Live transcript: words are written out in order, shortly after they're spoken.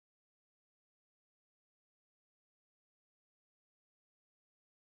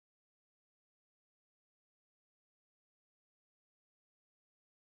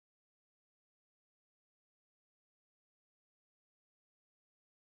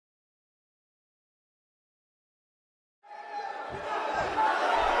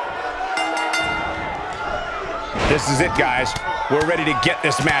This is it, guys. We're ready to get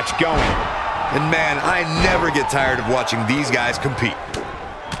this match going. And man, I never get tired of watching these guys compete.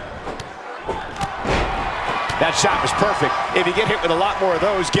 That shot was perfect. If you get hit with a lot more of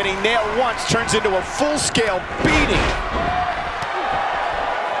those, getting nailed once turns into a full-scale beating.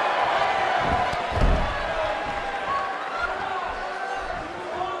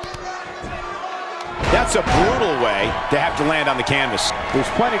 That's a brutal way to have to land on the canvas. There's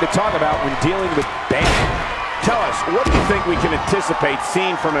plenty to talk about when dealing with Bam. Tell us, what do you think we can anticipate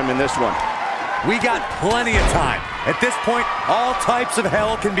seeing from him in this one? We got plenty of time. At this point, all types of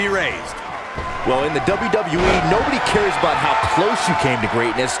hell can be raised. Well, in the WWE, nobody cares about how close you came to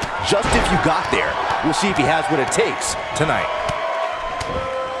greatness, just if you got there. We'll see if he has what it takes tonight.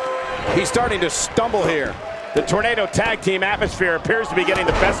 He's starting to stumble here. The Tornado Tag Team atmosphere appears to be getting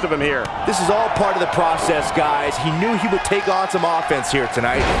the best of him here. This is all part of the process, guys. He knew he would take on some offense here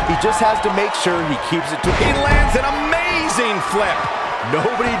tonight. He just has to make sure he keeps it to... He lands an amazing flip.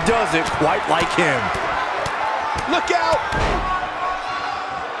 Nobody does it quite like him. Look out!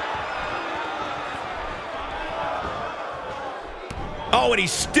 Oh, and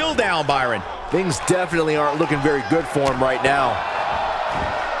he's still down, Byron. Things definitely aren't looking very good for him right now.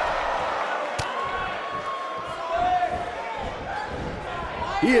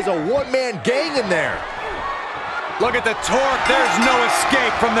 He is a one-man gang in there. Look at the torque. There's no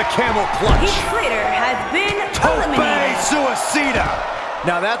escape from the camel clutch. Heath Slater has been eliminated. Suicida.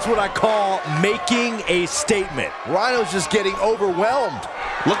 Now that's what I call making a statement. Rhyno's just getting overwhelmed.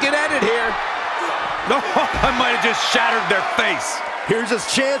 Looking at it here. No, I might have just shattered their face. Here's his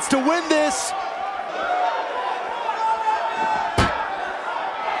chance to win this.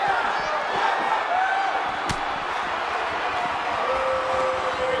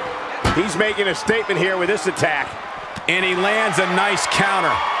 He's making a statement here with this attack. And he lands a nice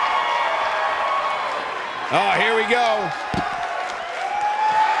counter. Oh, here we go.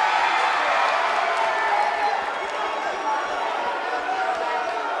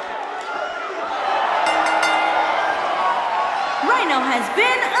 Rhyno has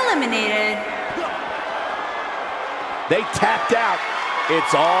been eliminated. They tapped out.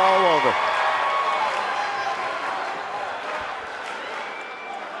 It's all over.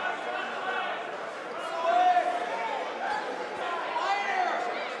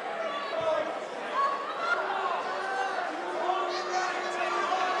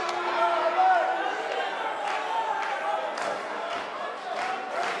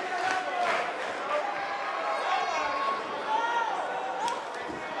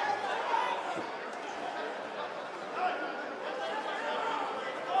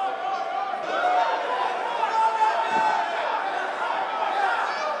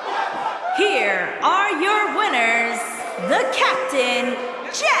 Here are your winners, the Captain,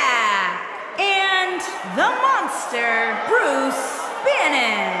 Jack, and the Monster, Bruce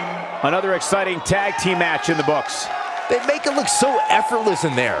Bannon. Another exciting tag team match in the books. They make it look so effortless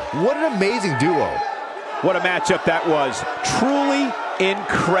in there. What an amazing duo. What a matchup that was. Truly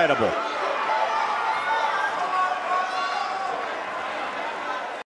incredible.